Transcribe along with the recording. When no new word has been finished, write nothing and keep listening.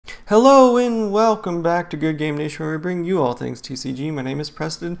Hello and welcome back to Good Game Nation, where we bring you all things TCG. My name is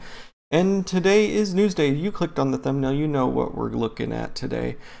Preston, and today is News Day. You clicked on the thumbnail, you know what we're looking at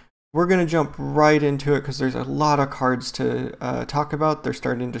today. We're going to jump right into it because there's a lot of cards to talk about. They're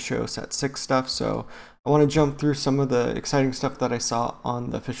starting to show set 6 stuff, so I want to jump through some of the exciting stuff that I saw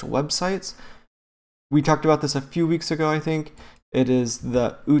on the official websites. We talked about this a few weeks ago, I think. It is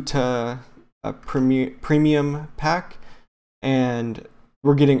the Uta Premium Pack, and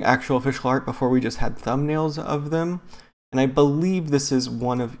we're getting actual official art before we just had thumbnails of them. And I believe this is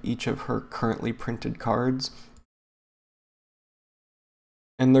one of each of her currently printed cards.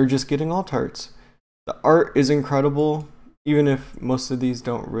 And they're just getting alt arts. The art is incredible, even if most of these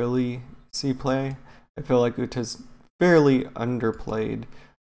don't really see play. I feel like Uta's fairly underplayed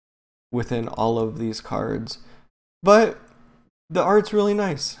within all of these cards. But the art's really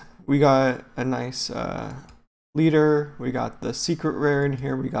nice. We got a nice leader, we got the secret rare in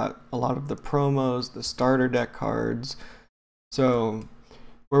here, we got a lot of the promos, the starter deck cards. So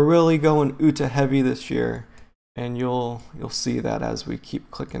we're really going Uta heavy this year, and you'll see that as we keep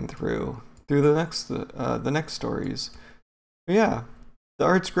clicking through the next stories. But yeah, the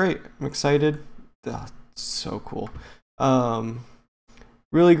art's great. I'm excited. It's so cool.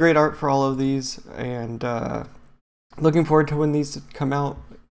 Really great art for all of these, and looking forward to when these come out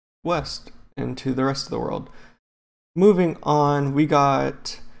west and to the rest of the world. Moving on, we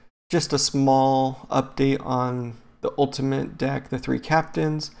got just a small update on the Ultimate deck, the 3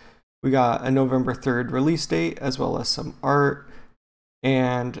 captains. We got a November 3rd release date, as well as some art,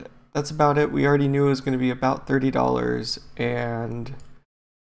 and that's about it. We already knew it was going to be about $30, and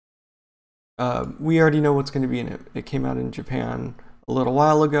we already know what's going to be in it. It came out in Japan a little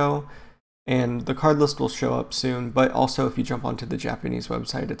while ago, and the card list will show up soon, but also if you jump onto the Japanese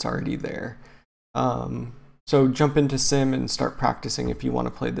website, it's already there. So jump into Sim and start practicing if you want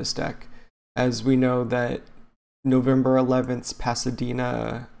to play this deck, as we know that November 11th's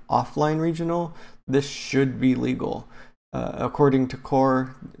Pasadena offline regional, this should be legal. According to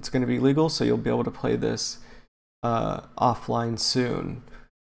Core, it's going to be legal, so you'll be able to play this offline soon.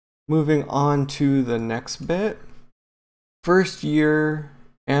 Moving on to the next bit. First year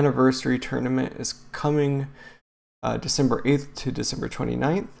anniversary tournament is coming December 8th to December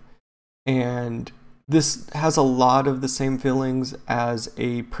 29th, and this has a lot of the same feelings as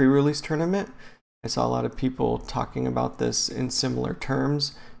a pre-release tournament. I saw a lot of people talking about this in similar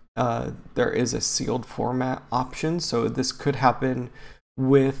terms. There is a sealed format option, so this could happen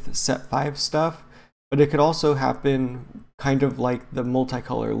with set 5 stuff, but it could also happen kind of like the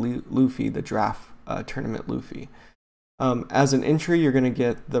multicolor Luffy, the draft tournament Luffy. As an entry, you're going to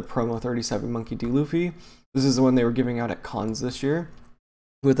get the promo 37 Monkey D. Luffy. This is the one they were giving out at cons this year,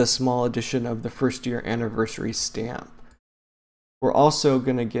 with a small addition of the first year anniversary stamp. We're also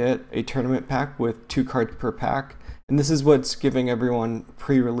going to get a tournament pack with 2 cards per pack, and this is what's giving everyone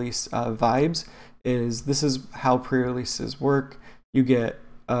pre-release vibes. This is how pre-releases work. You get,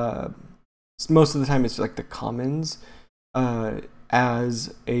 most of the time it's like the commons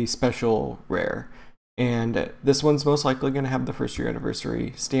as a special rare. And this one's most likely going to have the first year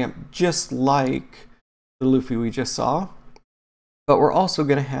anniversary stamp, just like the Luffy we just saw. But we're also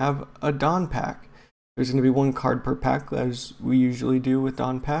going to have a Dawn pack. There's going to be 1 card per pack, as we usually do with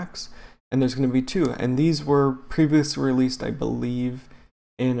Dawn packs. And there's going to be 2. And these were previously released, I believe,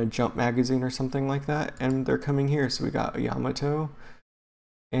 in a Jump magazine or something like that. And they're coming here. So we got a Yamato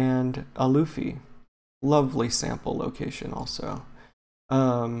and a Luffy. Lovely sample location also.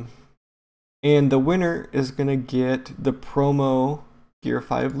 And the winner is going to get the promo Gear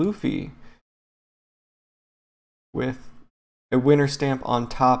 5 Luffy with a winner stamp on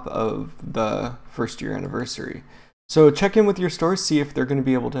top of the first year anniversary. So check in with your stores, see if they're going to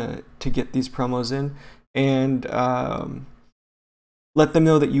be able to get these promos in, and let them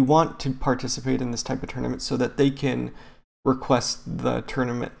know that you want to participate in this type of tournament so that they can request the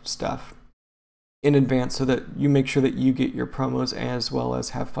tournament stuff in advance, so that you make sure that you get your promos as well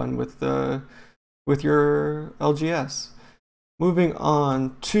as have fun with your LGS. Moving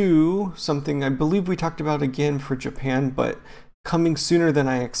on to something I believe we talked about again for Japan, but coming sooner than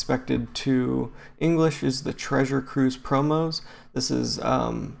I expected to English, is the Treasure Cruise promos. This is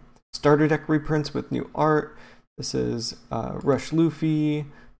starter deck reprints with new art. This is Rush Luffy,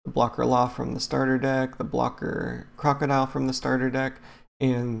 the Blocker Law from the starter deck, the Blocker Crocodile from the starter deck,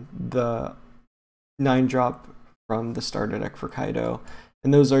 and the 9-drop from the starter deck for Kaido.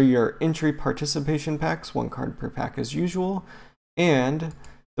 And those are your entry participation packs, 1 card per pack as usual. And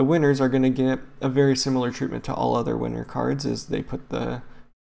the winners are going to get a very similar treatment to all other winner cards, as they put the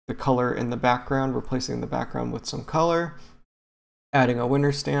color in the background, replacing the background with some color. adding a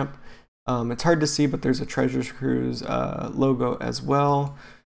winter stamp. It's hard to see, but there's a Treasures Cruise logo as well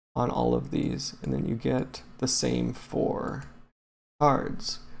on all of these, and then you get the same 4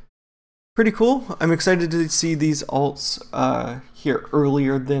 cards. Pretty cool. I'm excited to see these alts here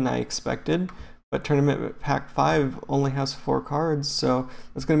earlier than I expected, but Tournament Pack 5 only has 4 cards, so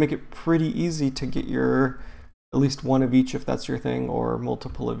that's going to make it pretty easy to get your at least one of each if that's your thing, or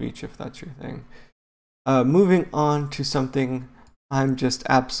multiple of each if that's your thing. Moving on to something I'm just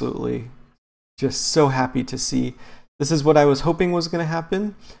absolutely so happy to see. This is what I was hoping was going to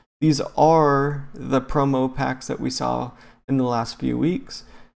happen. These are the promo packs that we saw in the last few weeks.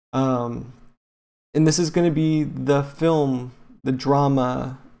 And this is going to be the film, the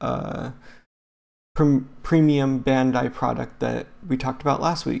drama premium Bandai product that we talked about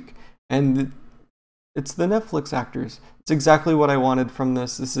last week. And it's the Netflix actors. It's exactly what I wanted from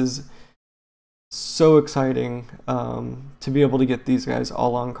this. This is so exciting to be able to get these guys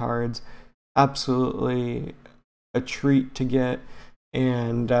all on cards. Absolutely a treat to get.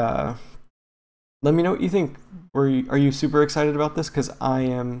 And let me know what you think. Are you super excited about this? Because I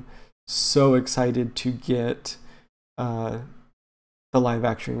am so excited to get the live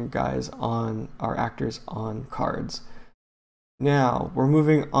action guys on, our actors on cards. Now we're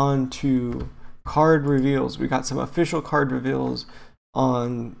moving on to card reveals. We got some official card reveals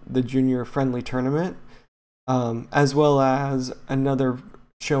on the junior friendly tournament, as well as another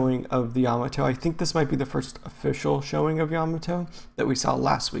showing of the Yamato. I think this might be the first official showing of Yamato that we saw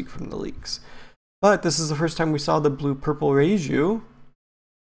last week from the leaks. But this is the first time we saw the blue-purple Reiju.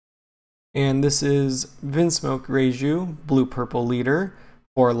 And this is Vinsmoke Reiju, blue-purple leader,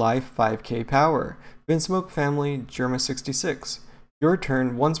 4 life, 5k power. Vinsmoke family, Germa 66. Your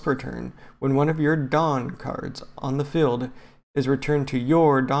turn once per turn. When one of your Dawn cards on the field is returned to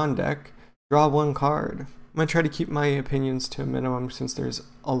your Dawn deck, draw 1 card. I'm going to try to keep my opinions to a minimum since there's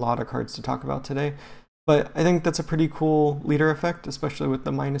a lot of cards to talk about today. But I think that's a pretty cool leader effect, especially with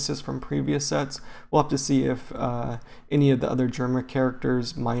the minuses from previous sets. We'll have to see if any of the other Germa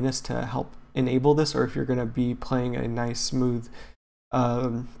characters minus to help enable this, or if you're going to be playing a nice, smooth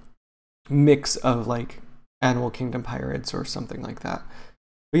mix of like Animal Kingdom Pirates or something like that.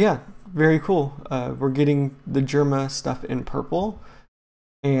 But yeah, very cool. We're getting the Germa stuff in purple,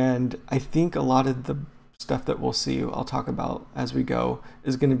 and I think a lot of the stuff that we'll see, I'll talk about as we go,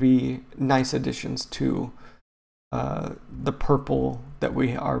 is going to be nice additions to the purple that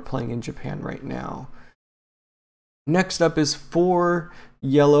we are playing in Japan right now. Next up is 4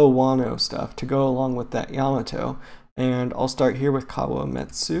 yellow Wano stuff to go along with that Yamato, and I'll start here with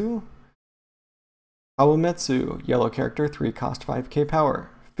Kawametsu. Kawametsu, yellow character, 3 cost, 5k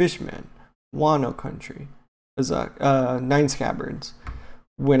power. Fishman, Wano country, is 9 scabbards.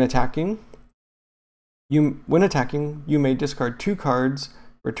 When attacking, you may discard 2 cards,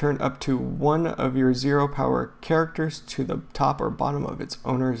 return up to 1 of your 0 power characters to the top or bottom of its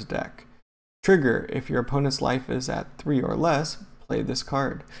owner's deck. Trigger, if your opponent's life is at 3 or less, play this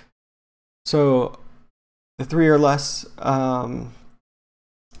card. So the 3 or less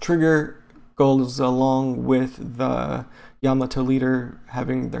trigger goes along with the Yamato leader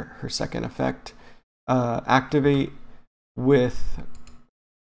having her second effect activate with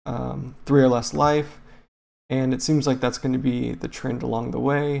 3 or less life. And it seems like that's going to be the trend along the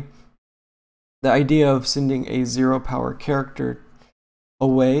way. The idea of sending a 0 power character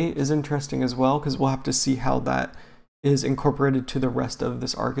away is interesting as well, because we'll have to see how that is incorporated to the rest of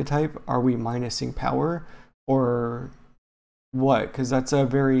this archetype. Are we minusing power or what? Because that's a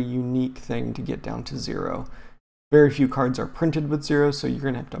very unique thing to get down to 0. Very few cards are printed with 0, so you're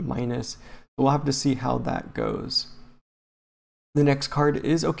going to have to minus. So we'll have to see how that goes. The next card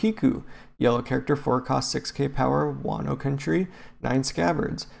is Okiku. Yellow character, 4 cost, 6k power, Wano country, 9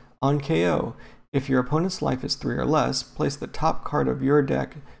 scabbards. On KO, if your opponent's life is 3 or less, place the top card of your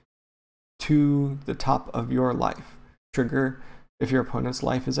deck to the top of your life. Trigger, if your opponent's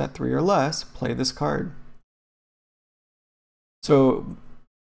life is at 3 or less, play this card. So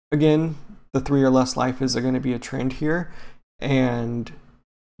again, the 3 or less life is going to be a trend here, and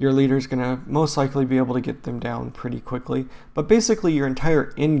your leader is going to most likely be able to get them down pretty quickly. But basically your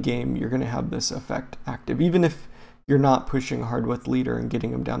entire end game, you're going to have this effect active, even if you're not pushing hard with leader and getting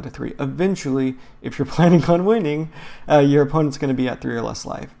them down to 3. Eventually, if you're planning on winning, your opponent's going to be at 3 or less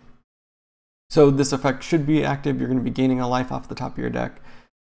life. So this effect should be active. You're going to be gaining a life off the top of your deck.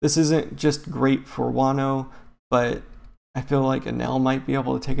 This isn't just great for Wano, but I feel like Enel might be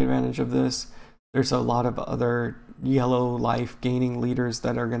able to take advantage of this. There's a lot of other yellow life gaining leaders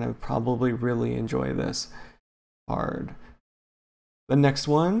that are going to probably really enjoy this card. The next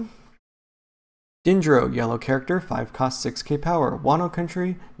one Dindro, yellow character, 5 cost 6k power. Wano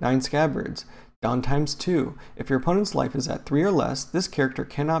Country, 9 scabbards. Dawn times 2. If your opponent's life is at 3 or less, this character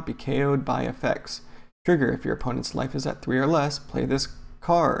cannot be KO'd by effects. Trigger, if your opponent's life is at 3 or less, play this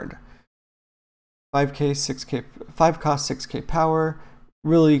card. 5 cost 6k power.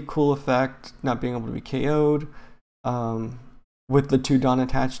 Really cool effect, not being able to be KO'd. With the 2 Dawn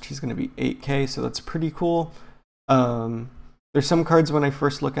attached, he's going to be 8k, so that's pretty cool. There's some cards when I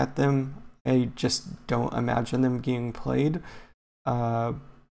first look at them, I just don't imagine them being played.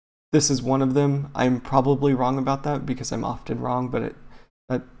 This is one of them. I'm probably wrong about that because I'm often wrong, but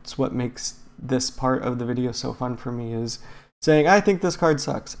that's what makes this part of the video so fun for me, is saying, I think this card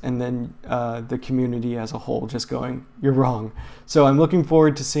sucks, and then the community as a whole just going, you're wrong. So I'm looking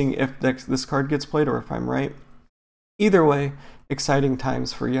forward to seeing if this card gets played or if I'm right. Either way, exciting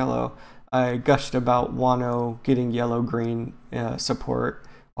times for yellow. I gushed about Wano getting yellow-green support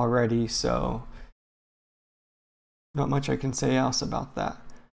already, so not much I can say else about that.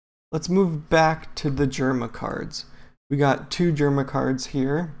 Let's move back to the Germa cards. We got 2 Germa cards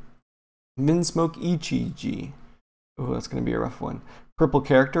here. Vinsmoke TCG. Oh, that's going to be a rough one. Purple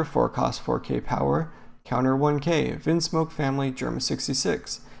character, 4 cost 4k power. Counter 1k. Vinsmoke family, Germa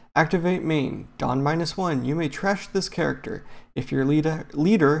 66. Activate main. Dawn -1. You may trash this character. If your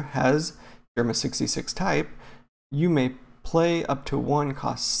leader has Germa 66 type, you may play up to 1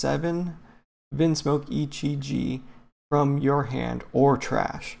 cost 7 Vinsmoke TCG from your hand or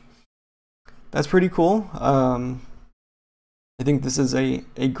trash. That's pretty cool. I think this is a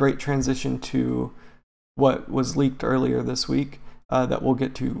great transition to what was leaked earlier this week that we'll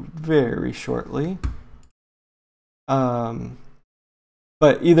get to very shortly. But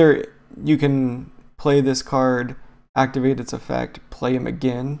either you can play this card, activate its effect, play him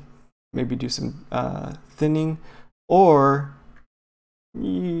again, maybe do some thinning, or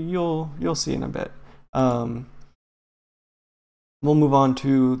you'll see in a bit. We'll move on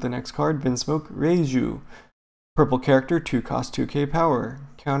to the next card, Vinsmoke Reiju. Purple character, 2 cost 2k power.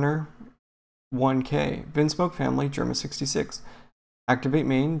 Counter 1k. Vinsmoke family, Germa 66. Activate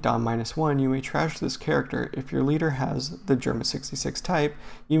main, Dawn -1. You may trash this character. If your leader has the Germa 66 type,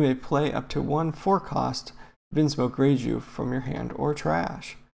 you may play up to 1 4 cost Vinsmoke Reiju from your hand or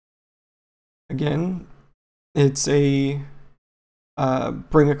trash. Again, it's a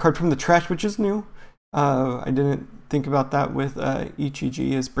bring a card from the trash, which is new. I didn't think about that with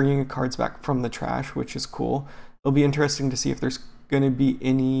TCG, is bringing cards back from the trash, which is cool. It'll be interesting to see if there's going to be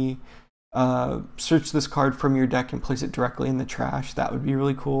any search this card from your deck and place it directly in the trash. That would be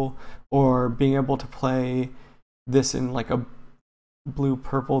really cool. Or being able to play this in like a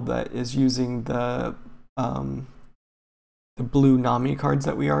blue-purple that is using the blue Nami cards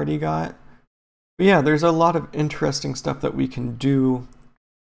that we already got. But yeah, there's a lot of interesting stuff that we can do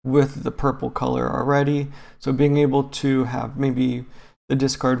with the purple color already. So being able to have maybe the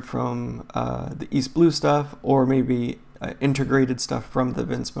discard from the East Blue stuff, or maybe integrated stuff from the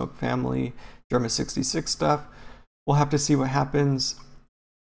Vinsmoke family, Germa 66 stuff. We'll have to see what happens.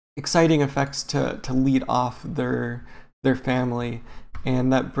 Exciting effects to lead off their family,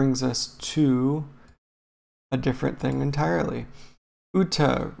 and that brings us to a different thing entirely.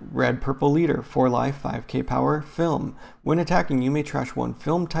 Uta, red purple leader, 4 life, 5k power, film. When attacking, you may trash 1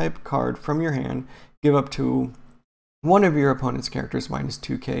 film type card from your hand, give up to one of your opponent's characters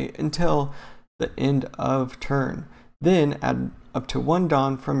 -2k until the end of turn. Then add up to 1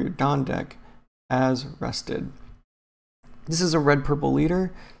 Dawn from your Dawn deck as rested. This is a red purple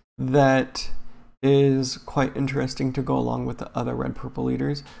leader that is quite interesting to go along with the other red purple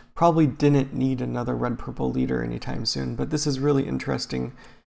leaders. Probably didn't need another red purple leader anytime soon, but this is really interesting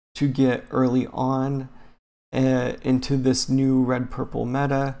to get early on into this new red purple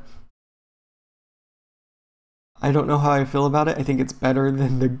meta. I don't know how I feel about it. I think it's better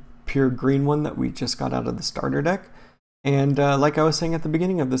than the pure green one that we just got out of the starter deck. And like I was saying at the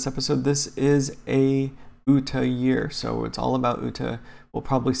beginning of this episode, this is a Uta year, so it's all about Uta. We'll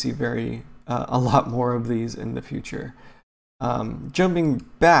probably see a lot more of these in the future. Jumping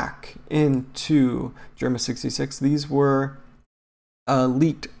back into Germa 66, these were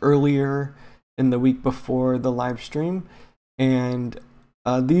leaked earlier in the week before the live stream, and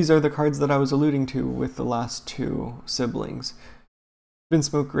these are the cards that I was alluding to with the last 2 siblings.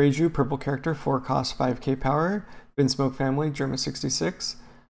 Vinsmoke Reiju, purple character, 4 cost 5k power. Vinsmoke family, Germa 66.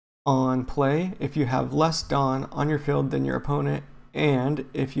 On play, if you have less Dawn on your field than your opponent, and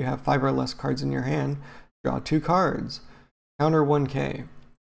if you have 5 or less cards in your hand, draw 2 cards. Counter 1k.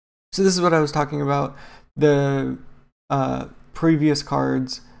 So this is what I was talking about. The previous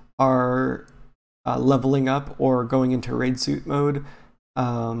cards are leveling up or going into raid suit mode.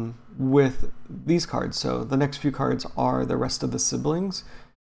 with these cards. So the next few cards are the rest of the siblings,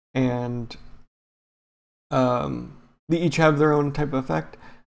 and they each have their own type of effect.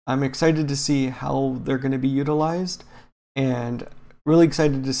 I'm excited to see how they're going to be utilized, and really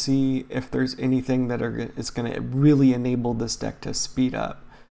excited to see if there's anything that is going to really enable this deck to speed up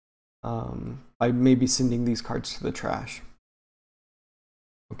by maybe sending these cards to the trash.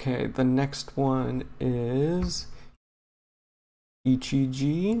 Okay, the next one is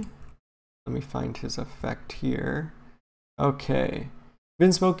ecited. Let me find his effect here. Okay,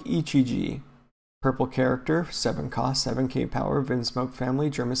 Vinsmoke ecited. Purple character, 7 cost, 7k power, Vinsmoke family,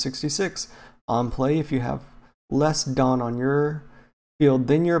 Germa 66. On play, if you have less Dawn on your field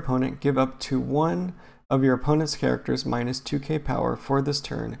than your opponent, give up to one of your opponent's characters minus 2k power for this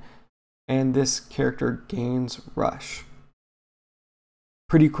turn, and this character gains Rush.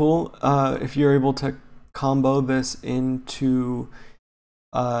 Pretty cool. If you're able to combo this into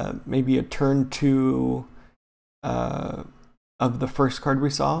maybe a turn 2 of the first card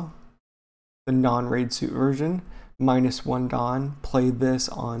we saw, the non-raid suit version, -1 Dawn, play this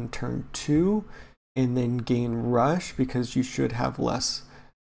on turn 2, and then gain Rush, because you should have less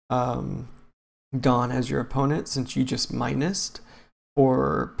Dawn as your opponent, since you just minused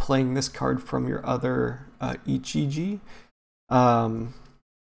for playing this card from your other ecited.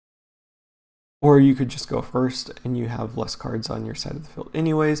 Or you could just go first and you have less cards on your side of the field.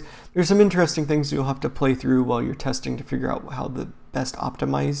 Anyways, there's some interesting things you'll have to play through while you're testing to figure out how to best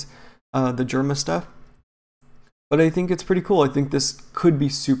optimize the Germa stuff. But I think it's pretty cool. I think this could be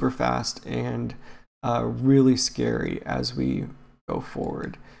super fast and really scary as we go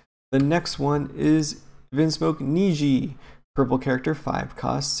forward. The next one is Vinsmoke Niji. Purple character, 5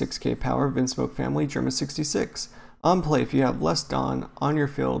 cost, 6k power, Vinsmoke family, Germa 66. On play, if you have less Dawn on your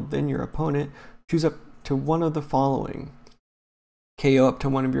field than your opponent, choose up to one of the following. KO up to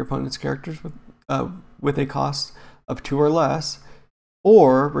one of your opponent's characters with a cost of 2 or less,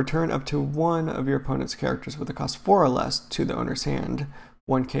 or return up to one of your opponent's characters with a cost 4 or less to the owner's hand,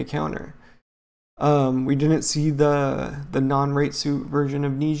 1k counter. We didn't see the non-rate suit version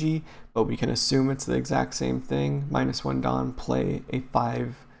of Niji, but we can assume it's the exact same thing. -1 Dawn, play a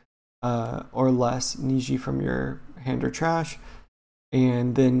 5 or less Niji from your hand or trash,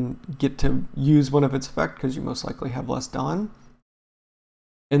 and then get to use one of its effects because you most likely have less Dawn.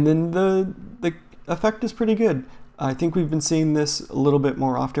 And then the effect is pretty good. I think we've been seeing this a little bit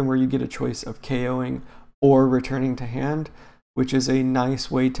more often, where you get a choice of KOing or returning to hand, which is a nice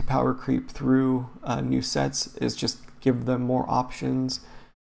way to power creep through new sets, is just give them more options.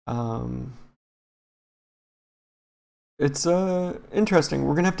 It's interesting.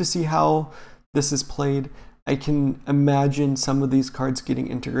 We're going to have to see how this is played. I can imagine some of these cards getting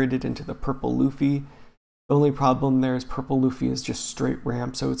integrated into the purple Luffy. The only problem there is purple Luffy is just straight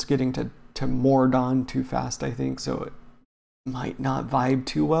ramp, so it's getting to more Dawn too fast, I think, so it might not vibe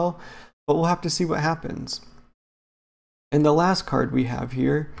too well, but we'll have to see what happens. And the last card we have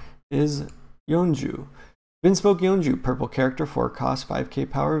here is Yonju. Vinsmoke Yonju, purple character, 4 cost, 5k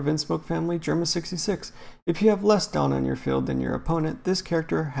power, Vinsmoke family, Germa 66. If you have less Dawn on your field than your opponent, this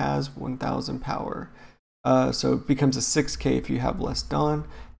character has 1000 power. So it becomes a 6k if you have less Dawn.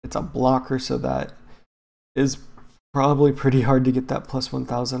 It's a blocker, so that is probably pretty hard to get that plus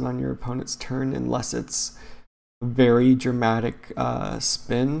 1000 on your opponent's turn, unless it's a very dramatic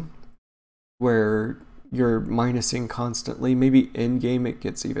spin where you're minusing constantly. Maybe in game it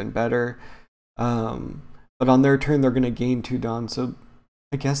gets even better, but on their turn they're going to gain 2 Dawn, so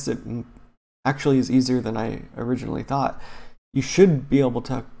I guess it actually is easier than I originally thought. You should be able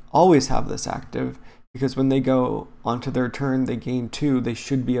to always have this active, because when they go onto their turn they gain 2, they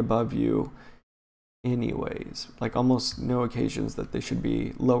should be above you anyways. Like, almost no occasions that they should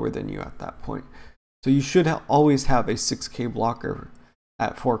be lower than you at that point. So you should always have a 6k blocker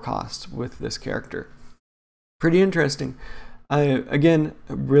at 4 cost with this character. Pretty interesting. Again,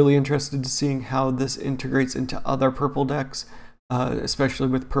 really interested to seeing how this integrates into other purple decks, especially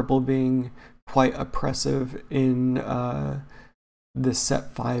with purple being quite oppressive in this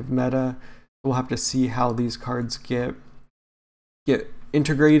set 5 meta. We'll have to see how these cards get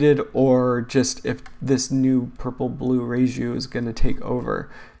integrated, or just if this new purple-blue ratio is going to take over.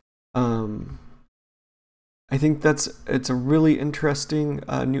 I think it's a really interesting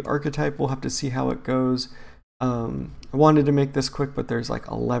new archetype. We'll have to see how it goes. I wanted to make this quick, but there's like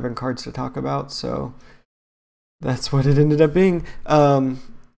 11 cards to talk about, so that's what it ended up being.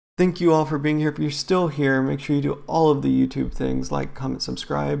 Thank you all for being here. If you're still here, make sure you do all of the YouTube things, like, comment,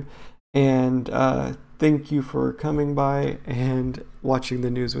 subscribe, and thank you for coming by and watching the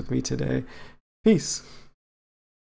news with me today. Peace.